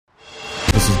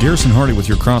This is Garrison Hardy with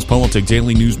your Cross Politic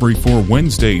Daily News Brief for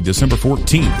Wednesday, December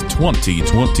 14th,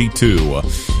 2022.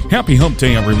 Happy Hump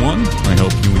Day, everyone. I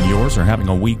hope you and yours are having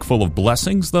a week full of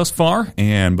blessings thus far.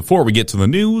 And before we get to the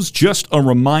news, just a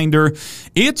reminder,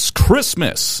 it's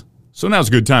Christmas. So now's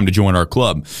a good time to join our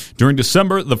club. During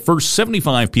December, the first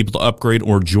 75 people to upgrade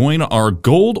or join our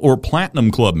Gold or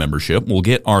Platinum Club membership will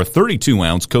get our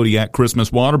 32-ounce Kodiak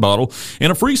Christmas water bottle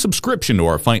and a free subscription to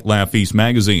our Fight, Laugh, Feast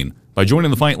magazine. By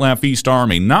joining the Fight, Laugh, Feast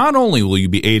Army, not only will you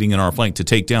be aiding in our fight to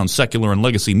take down secular and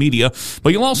legacy media,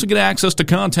 but you'll also get access to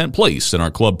content placed in our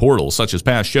club portals, such as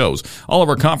past shows, all of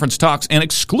our conference talks, and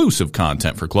exclusive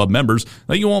content for club members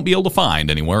that you won't be able to find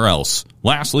anywhere else.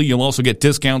 Lastly, you'll also get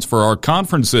discounts for our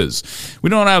conferences. We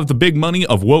don't have the big money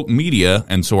of woke media,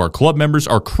 and so our club members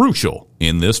are crucial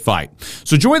in this fight.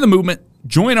 So join the movement,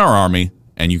 join our army,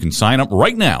 and you can sign up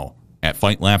right now at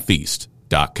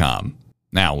fightlaughfeast.com.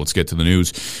 Now, let's get to the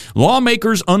news.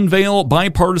 Lawmakers unveil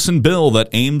bipartisan bill that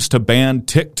aims to ban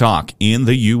TikTok in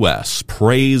the U.S.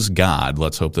 Praise God.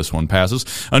 Let's hope this one passes.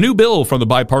 A new bill from the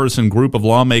bipartisan group of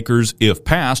lawmakers, if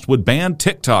passed, would ban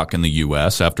TikTok in the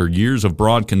U.S. after years of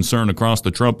broad concern across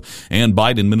the Trump and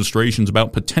Biden administrations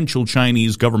about potential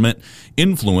Chinese government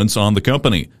influence on the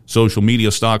company. Social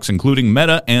media stocks, including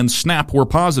Meta and Snap, were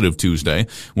positive Tuesday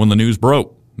when the news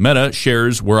broke. Meta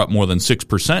shares were up more than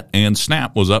 6%, and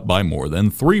Snap was up by more than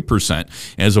 3%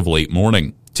 as of late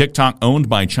morning. TikTok, owned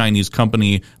by Chinese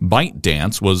company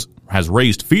ByteDance, has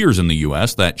raised fears in the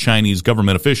U.S. that Chinese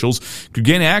government officials could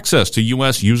gain access to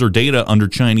U.S. user data under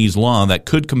Chinese law that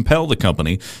could compel the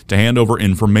company to hand over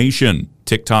information.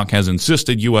 TikTok has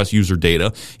insisted U.S. user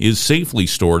data is safely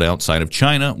stored outside of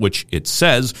China, which it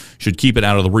says should keep it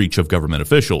out of the reach of government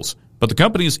officials. But the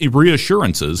company's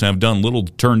reassurances have done little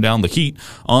to turn down the heat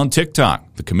on TikTok.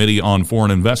 The Committee on Foreign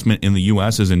Investment in the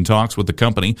U.S. is in talks with the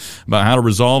company about how to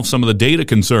resolve some of the data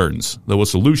concerns, though a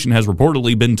solution has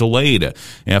reportedly been delayed.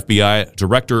 FBI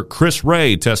Director Chris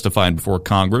Wray testified before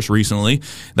Congress recently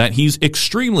that he's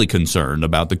extremely concerned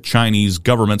about the Chinese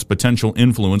government's potential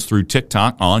influence through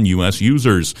TikTok on U.S.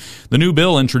 users. The new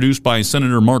bill, introduced by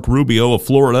Senator Mark Rubio of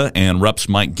Florida and Reps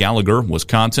Mike Gallagher,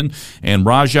 Wisconsin, and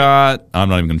Raja, I'm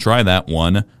not even going to try that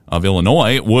one, of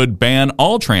Illinois, would ban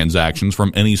all transactions from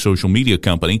any social media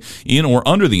company in or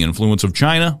under the influence of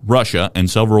China, Russia, and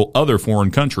several other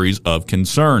foreign countries of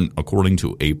concern, according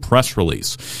to a press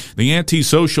release. The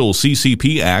Anti-Social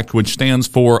CCP Act, which stands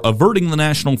for Averting the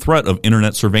National Threat of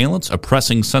Internet Surveillance,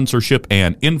 Oppressing Censorship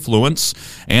and Influence,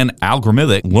 and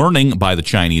Algorithmic Learning by the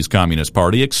Chinese Communist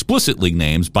Party, explicitly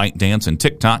names ByteDance and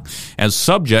TikTok as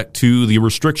subject to the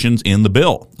restrictions in the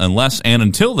bill, unless and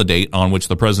until the date on which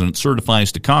the president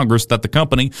certifies to Congress that the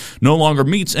company no longer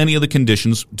meets any of the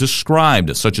conditions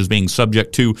described, such as being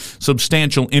subject to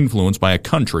substantial influence by a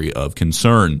country of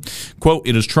concern. Quote,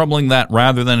 it is troubling that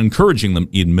rather than encouraging the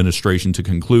administration to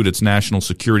conclude its national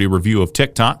security review of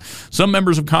TikTok, some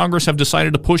members of Congress have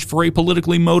decided to push for a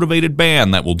politically motivated ban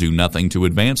that will do nothing to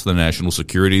advance the national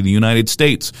security of the United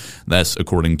States. That's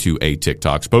according to a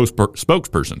TikTok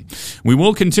spokesperson. We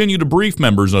will continue to brief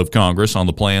members of Congress on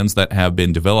the plans that have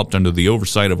been developed under the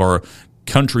oversight of our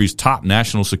country's top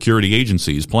national security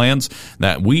agencies, plans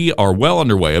that we are well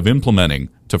underway of implementing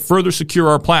to further secure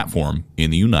our platform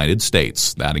in the United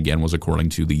States. That, again, was according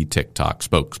to the TikTok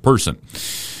spokesperson.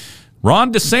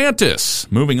 Ron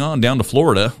DeSantis, moving on down to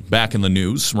Florida, back in the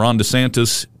news. Ron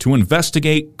DeSantis to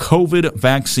investigate COVID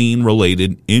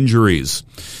vaccine-related injuries.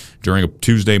 During a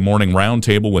Tuesday morning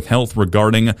roundtable with health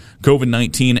regarding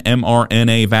COVID-19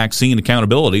 mRNA vaccine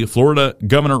accountability, Florida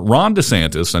Governor Ron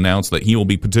DeSantis announced that he will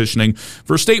be petitioning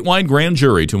for a statewide grand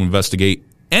jury to investigate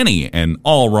any and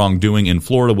all wrongdoing in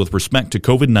Florida with respect to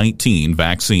COVID-19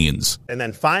 vaccines. And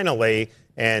then finally,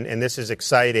 and this is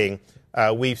exciting,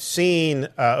 we've seen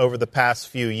over the past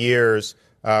few years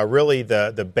really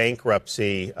the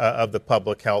bankruptcy of the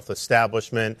public health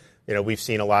establishment. You know, we've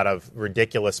seen a lot of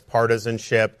ridiculous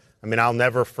partisanship. I mean, I'll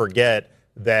never forget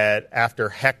that after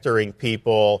hectoring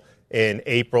people in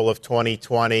April of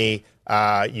 2020,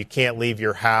 you can't leave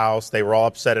your house. They were all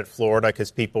upset at Florida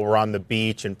because people were on the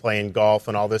beach and playing golf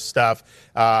and all this stuff,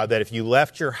 that if you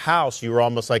left your house, you were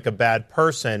almost like a bad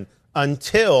person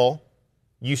until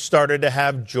you started to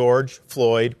have George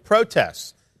Floyd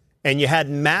protests. And you had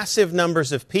massive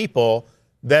numbers of people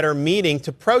that are meeting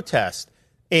to protest.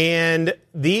 And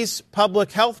these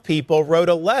public health people wrote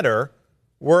a letter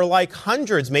where like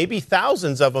hundreds, maybe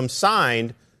thousands of them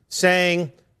signed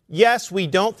saying, yes, we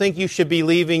don't think you should be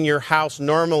leaving your house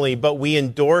normally, but we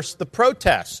endorse the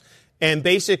protests, and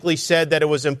basically said that it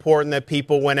was important that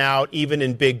people went out even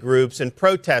in big groups and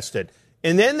protested.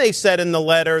 And then they said in the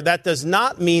letter that does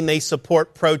not mean they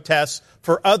support protests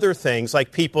for other things,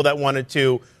 like people that wanted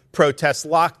to protest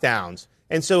lockdowns.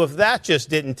 And so if that just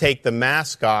didn't take the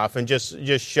mask off and just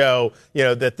show,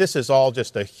 that this is all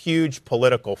just a huge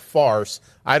political farce,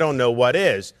 I don't know what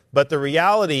is. But the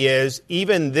reality is,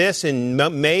 even this in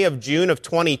June of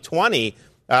 2020,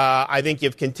 I think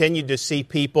you've continued to see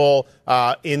people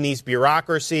in these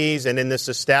bureaucracies and in this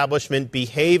establishment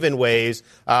behave in ways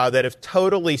that have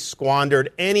totally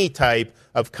squandered any type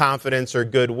of confidence or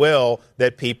goodwill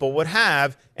that people would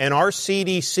have. And our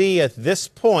CDC at this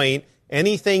point,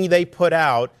 anything they put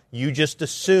out, you just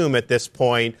assume at this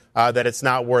point that it's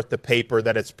not worth the paper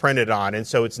that it's printed on. And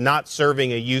so it's not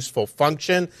serving a useful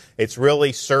function. It's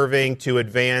really serving to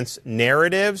advance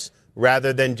narratives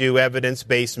rather than do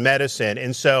evidence-based medicine.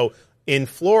 And so in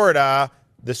Florida,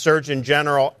 the Surgeon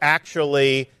General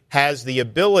actually has the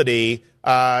ability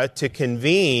to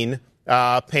convene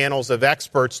panels of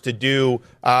experts to do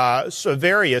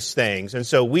various things. And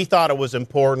so we thought it was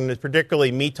important,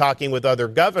 particularly me talking with other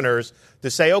governors,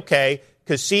 to say, okay,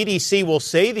 because CDC will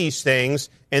say these things,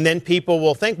 and then people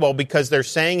will think, well, because they're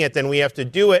saying it, then we have to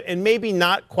do it. And maybe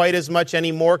not quite as much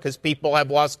anymore because people have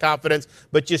lost confidence,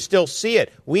 but you still see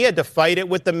it. We had to fight it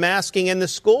with the masking in the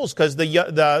schools because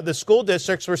the school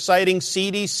districts were citing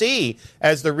CDC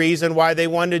as the reason why they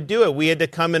wanted to do it. We had to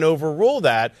come and overrule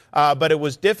that, but it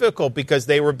was difficult because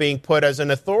they were being put as an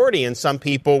authority, and some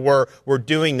people were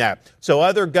doing that. So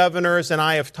other governors and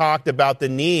I have talked about the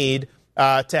need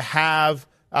to have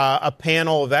a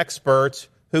panel of experts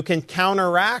who can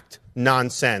counteract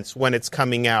nonsense when it's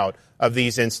coming out of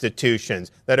these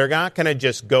institutions, that are not going to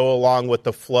just go along with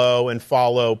the flow and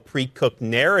follow pre-cooked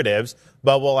narratives,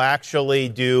 but will actually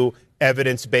do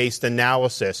evidence-based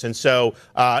analysis. And so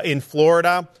in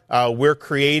Florida, we're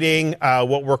creating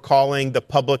what we're calling the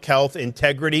Public Health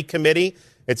Integrity Committee.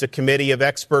 It's a committee of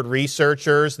expert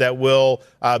researchers that will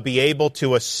be able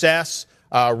to assess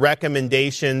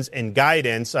recommendations and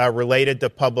guidance related to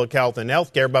public health and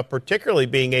healthcare, but particularly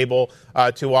being able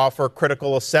to offer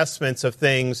critical assessments of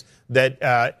things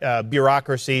that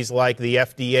bureaucracies like the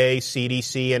FDA,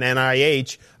 CDC, and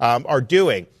NIH are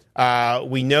doing.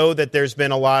 We know that there's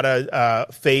been a lot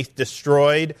of faith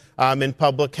destroyed in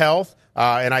public health.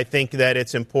 And I think that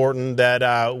it's important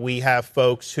that we have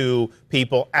folks who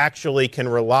people actually can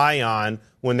rely on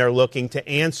when they're looking to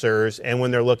answers and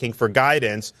when they're looking for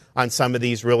guidance on some of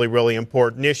these really, really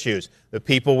important issues. The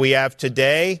people we have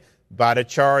today,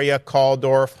 Bhattacharya,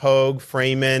 Kaldorf, Hogue,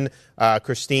 Freeman,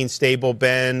 Christine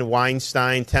Stable-Ben,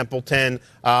 Weinstein, Templeton,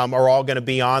 are all going to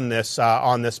be on this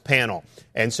panel.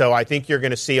 And so I think you're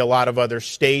going to see a lot of other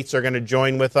states are going to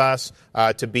join with us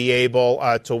to be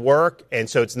able to work. And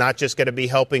so it's not just going to be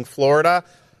helping Florida.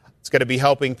 It's going to be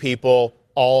helping people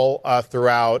all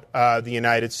throughout the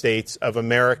United States of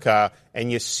America.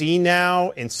 And you see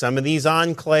now in some of these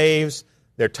enclaves,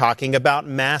 they're talking about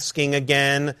masking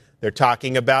again. They're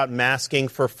talking about masking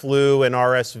for flu and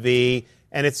RSV.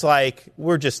 And it's like,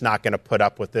 we're just not going to put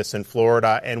up with this in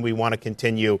Florida, and we want to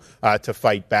continue to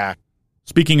fight back.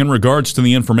 Speaking in regards to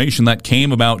the information that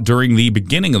came about during the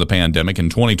beginning of the pandemic in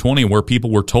 2020, where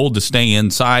people were told to stay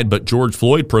inside, but George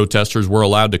Floyd protesters were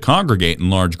allowed to congregate in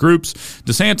large groups,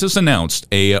 DeSantis announced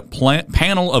a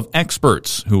panel of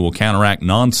experts who will counteract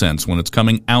nonsense when it's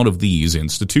coming out of these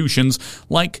institutions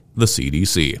like the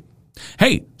CDC.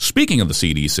 Hey, speaking of the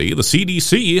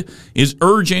CDC is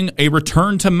urging a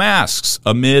return to masks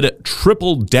amid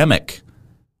triple-demic.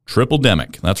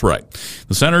 That's right.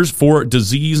 The Centers for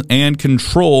Disease and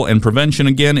Control and Prevention,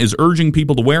 again, is urging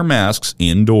people to wear masks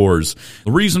indoors.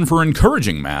 The reason for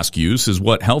encouraging mask use is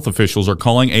what health officials are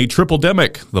calling a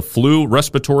triple-demic, the flu,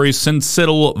 respiratory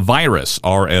syncytial virus,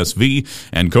 RSV,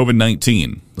 and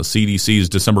COVID-19. The CDC's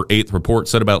December 8th report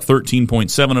said about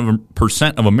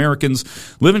 13.7% of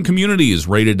Americans live in communities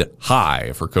rated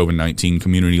high for COVID-19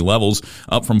 community levels,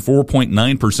 up from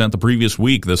 4.9% the previous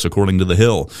week, this according to The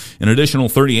Hill. An additional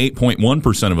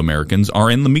 38.1% of Americans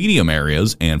are in the medium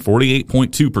areas and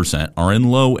 48.2% are in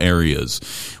low areas.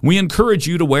 We encourage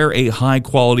you to wear a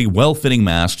high-quality, well-fitting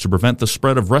mask to prevent the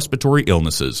spread of respiratory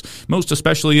illnesses, most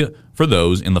especially for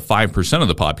those in the 5% of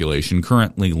the population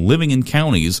currently living in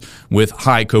counties with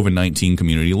high COVID-19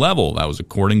 community level. That was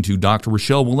according to Dr.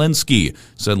 Rochelle Walensky,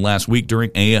 said last week during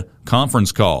a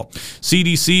conference call.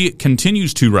 CDC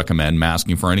continues to recommend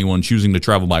masking for anyone choosing to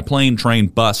travel by plane, train,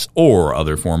 bus, or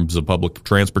other forms of public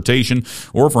transportation,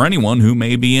 or for anyone who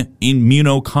may be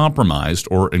immunocompromised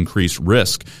or increased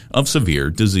risk of severe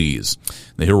disease.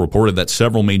 The Hill reported that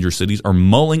several major cities are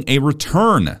mulling a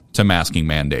return to masking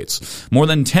mandates. More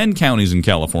than 10 counties in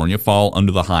California fall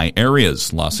under the high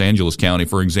areas. Los Angeles County,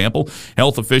 for example,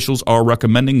 health officials are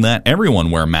recommending that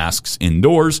everyone wear masks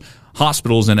indoors.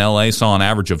 Hospitals in L.A. saw an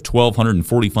average of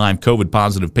 1,245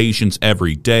 COVID-positive patients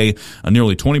every day, a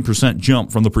nearly 20%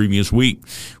 jump from the previous week.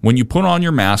 When you put on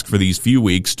your mask for these few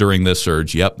weeks during this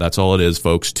surge, yep, that's all it is,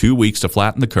 folks, 2 weeks to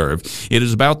flatten the curve, it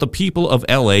is about the people of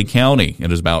L.A. County. It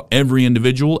is about every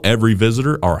individual, every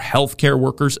visitor, our healthcare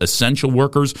workers, essential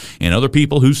workers, and other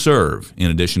people who serve. In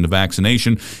addition to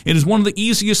vaccination, it is one of the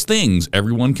easiest things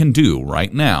everyone can do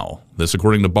right now. This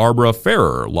according to Barbara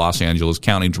Ferrer, Los Angeles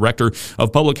County Director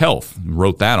of Public Health,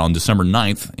 wrote that on December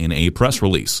 9th in a press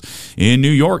release. In New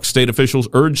York, state officials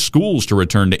urged schools to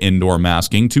return to indoor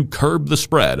masking to curb the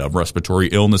spread of respiratory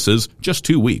illnesses. Just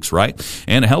 2 weeks, right?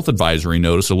 And a health advisory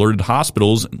notice alerted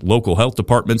hospitals, local health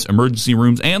departments, emergency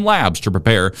rooms, and labs to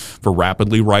prepare for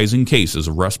rapidly rising cases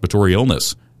of respiratory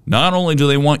illness. Not only do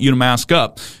they want you to mask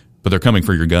up, but they're coming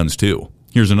for your guns too.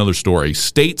 Here's another story.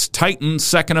 States tighten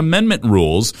Second Amendment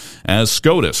rules as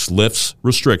SCOTUS lifts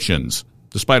restrictions.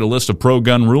 Despite a list of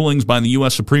pro-gun rulings by the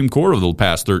U.S. Supreme Court over the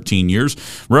past 13 years,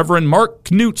 Reverend Mark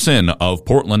Knutson of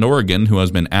Portland, Oregon, who has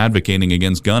been advocating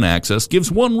against gun access, gives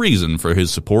one reason for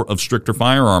his support of stricter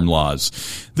firearm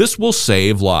laws. This will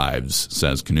save lives,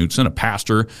 says Knutson, a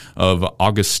pastor of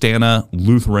Augustana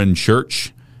Lutheran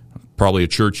Church. Probably a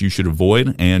church you should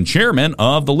avoid, and chairman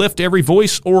of the Lift Every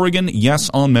Voice Oregon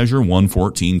Yes on Measure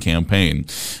 114 campaign.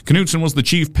 Knutson was the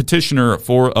chief petitioner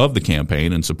of the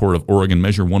campaign in support of Oregon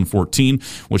Measure 114,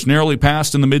 which narrowly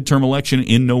passed in the midterm election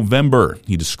in November.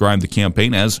 He described the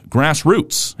campaign as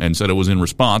grassroots and said it was in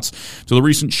response to the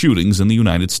recent shootings in the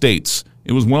United States.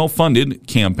 It was a well-funded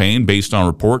campaign based on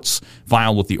reports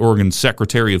filed with the Oregon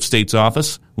Secretary of State's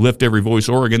office. Lift Every Voice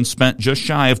Oregon spent just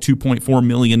shy of $2.4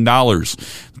 million.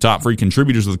 The top three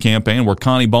contributors of the campaign were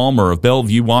Connie Ballmer of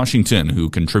Bellevue, Washington, who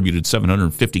contributed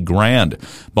 $750,000.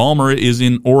 Ballmer is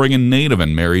an Oregon native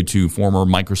and married to former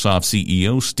Microsoft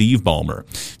CEO Steve Ballmer.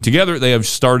 Together, they have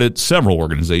started several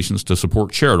organizations to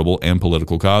support charitable and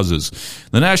political causes.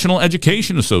 The National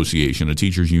Education Association, a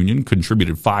teachers union,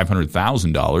 contributed $500,000,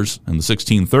 and the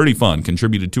 1630 Fund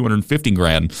contributed $250,000.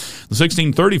 The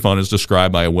 1630 Fund is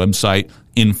described by a website,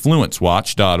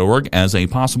 InfluenceWatch.org, as a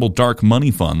possible dark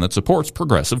money fund that supports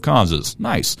progressive causes.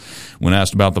 Nice. When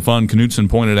asked about the fund, Knutson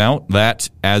pointed out that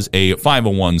as a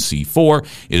 501c4,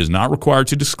 it is not required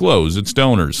to disclose its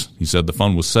donors. He said the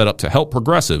fund was set up to help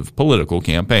progressive political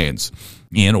campaigns.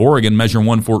 In Oregon, Measure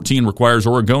 114 requires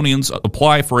Oregonians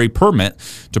apply for a permit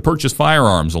to purchase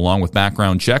firearms, along with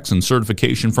background checks and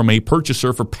certification from a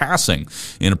purchaser for passing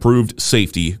an approved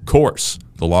safety course.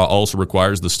 The law also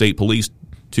requires the state police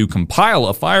to compile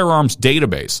a firearms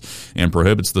database and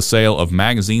prohibits the sale of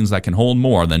magazines that can hold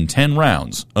more than 10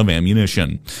 rounds of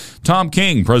ammunition. Tom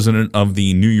King, president of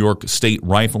the New York State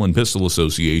Rifle and Pistol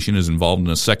Association, is involved in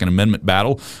a Second Amendment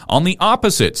battle on the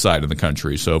opposite side of the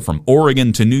country. So from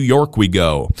Oregon to New York we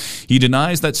go. He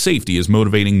denies that safety is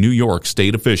motivating New York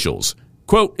state officials.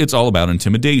 Quote, "It's all about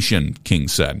intimidation," King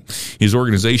said. His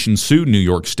organization sued New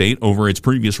York State over its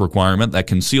previous requirement that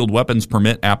concealed weapons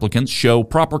permit applicants show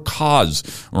proper cause,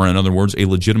 or in other words, a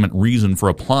legitimate reason for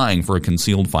applying for a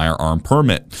concealed firearm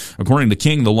permit. According to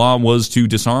King, the law was to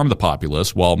disarm the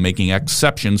populace while making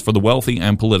exceptions for the wealthy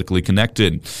and politically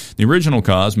connected. The original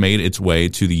cause made its way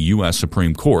to the U.S.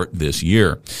 Supreme Court this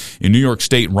year. In New York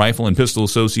State Rifle and Pistol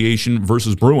Association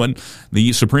versus Bruin,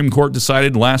 the Supreme Court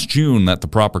decided last June that the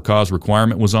proper cause requirement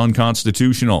was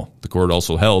unconstitutional. The court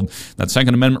also held that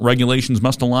Second Amendment regulations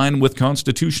must align with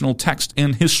constitutional text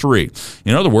and history.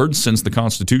 In other words, since the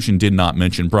Constitution did not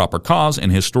mention proper cause,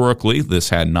 and historically this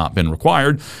had not been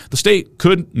required, the state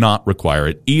could not require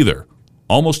it either.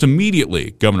 Almost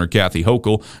immediately, Governor Kathy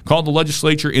Hochul called the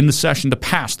legislature into session to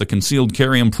pass the Concealed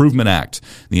Carry Improvement Act.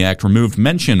 The act removed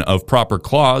mention of proper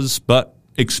clause, but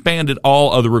expanded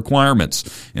all other requirements.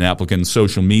 An applicant's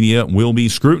social media will be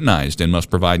scrutinized and must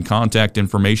provide contact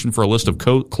information for a list of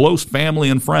close family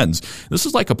and friends. This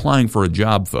is like applying for a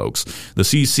job, folks. The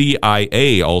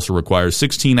CCIA also requires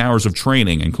 16 hours of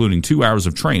training, including 2 hours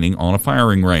of training on a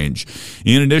firing range.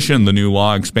 In addition, the new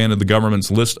law expanded the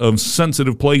government's list of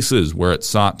sensitive places where it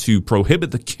sought to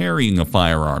prohibit the carrying of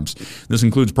firearms. This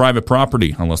includes private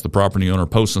property, unless the property owner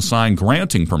posts a sign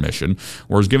granting permission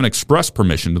or is given express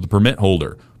permission to the permit holder.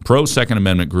 other pro-Second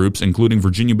Amendment groups, including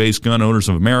Virginia-based Gun Owners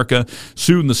of America,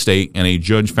 sued the state, and a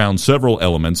judge found several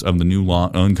elements of the new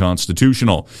law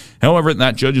unconstitutional. However,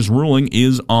 that judge's ruling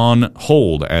is on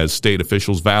hold as state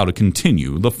officials vow to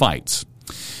continue the fights.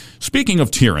 Speaking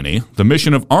of tyranny, the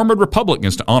mission of Armored Republic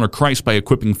is to honor Christ by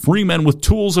equipping free men with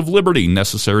tools of liberty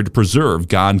necessary to preserve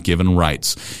God-given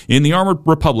rights. In the Armored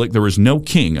Republic, there is no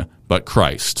king but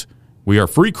Christ. We are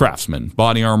free craftsmen.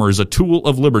 Body armor is a tool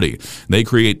of liberty. They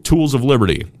create tools of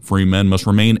liberty. Free men must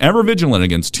remain ever vigilant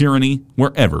against tyranny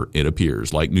wherever it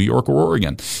appears, like New York or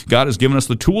Oregon. God has given us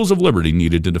the tools of liberty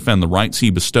needed to defend the rights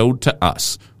he bestowed to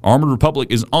us. Armored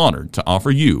Republic is honored to offer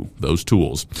you those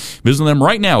tools. Visit them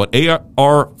right now at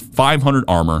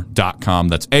ar500armor.com.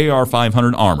 That's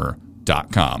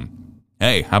ar500armor.com.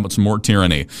 Hey, how about some more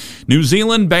tyranny? New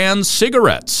Zealand bans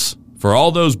cigarettes for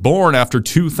all those born after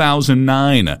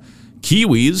 2009.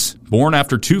 Kiwis born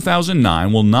after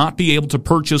 2009 will not be able to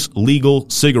purchase legal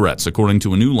cigarettes, according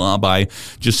to a new law by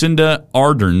Jacinda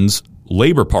Ardern's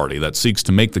Labour Party that seeks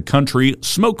to make the country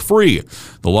smoke-free.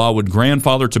 The law would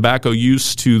grandfather tobacco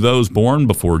use to those born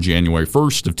before January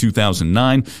 1st of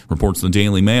 2009, reports the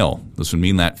Daily Mail. This would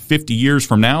mean that 50 years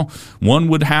from now, one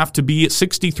would have to be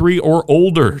 63 or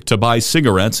older to buy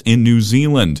cigarettes in New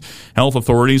Zealand. Health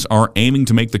authorities are aiming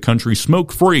to make the country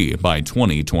smoke-free by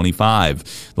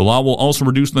 2025. The law will also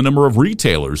reduce the number of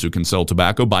retailers who can sell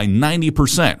tobacco by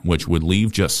 90%, which would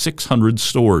leave just 600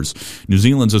 stores. New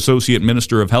Zealand's Associate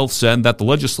Minister of Health said that the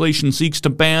legislation seeks to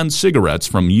ban cigarettes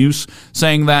from use,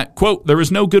 saying that, quote, there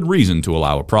is no good reason to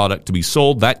allow a product to be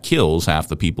sold that kills half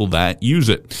the people that use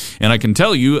it. And I can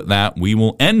tell you that we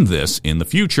will end this in the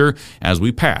future as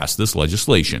we pass this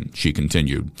legislation, she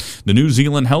continued. The New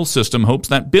Zealand health system hopes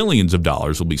that billions of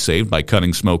dollars will be saved by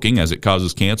cutting smoking, as it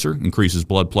causes cancer, increases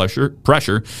blood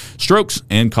pressure, strokes,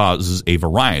 and causes a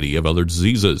variety of other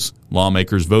diseases.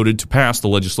 Lawmakers voted to pass the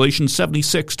legislation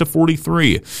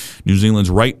 76-43. New Zealand's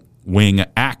right-wing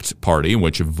ACT Party,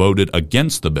 which voted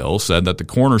against the bill, said that the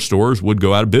corner stores would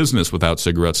go out of business without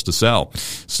cigarettes to sell.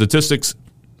 Statistics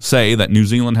say that New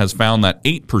Zealand has found that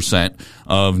 8%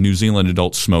 of New Zealand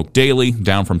adults smoke daily,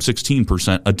 down from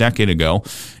 16% a decade ago.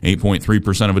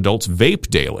 8.3% of adults vape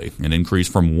daily, an increase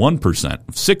from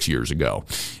 1% 6 years ago.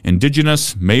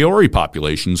 Indigenous Maori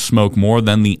populations smoke more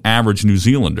than the average New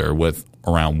Zealander, with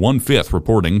around 1/5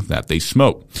 reporting that they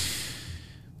smoke.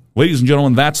 Ladies and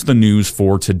gentlemen, that's the news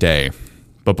for today.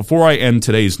 But before I end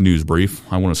today's news brief,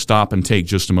 I want to stop and take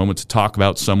just a moment to talk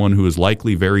about someone who is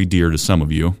likely very dear to some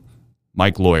of you,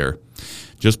 Mike Lawyer.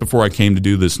 Just before I came to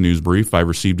do this news brief, I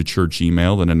received a church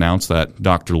email that announced that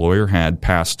Dr. Lawyer had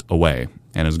passed away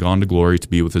and has gone to glory to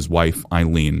be with his wife,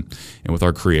 Eileen, and with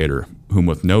our Creator, whom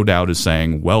with no doubt is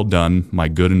saying, well done, my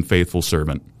good and faithful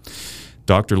servant.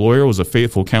 Dr. Lawyer was a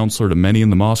faithful counselor to many in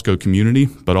the Moscow community,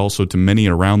 but also to many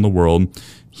around the world.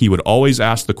 He would always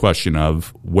ask the question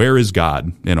of, where is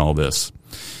God in all this?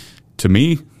 To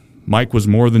me, Mike was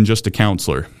more than just a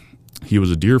counselor. He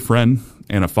was a dear friend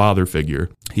and a father figure.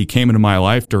 He came into my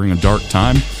life during a dark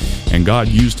time, and God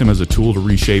used him as a tool to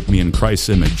reshape me in Christ's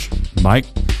image. Mike,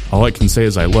 all I can say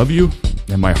is I love you,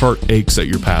 and my heart aches at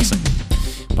your passing.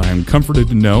 But I am comforted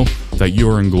to know that you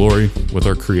are in glory with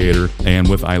our Creator and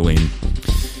with Eileen.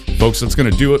 Folks, that's going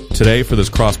to do it today for this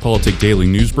Cross Politic Daily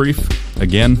News Brief.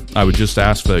 Again, I would just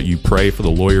ask that you pray for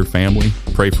the Lawyer family,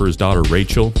 pray for his daughter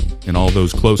Rachel, and all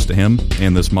those close to him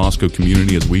and this Moscow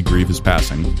community as we grieve his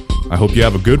passing. I hope you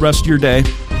have a good rest of your day,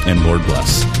 and Lord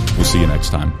bless. We'll see you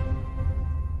next time.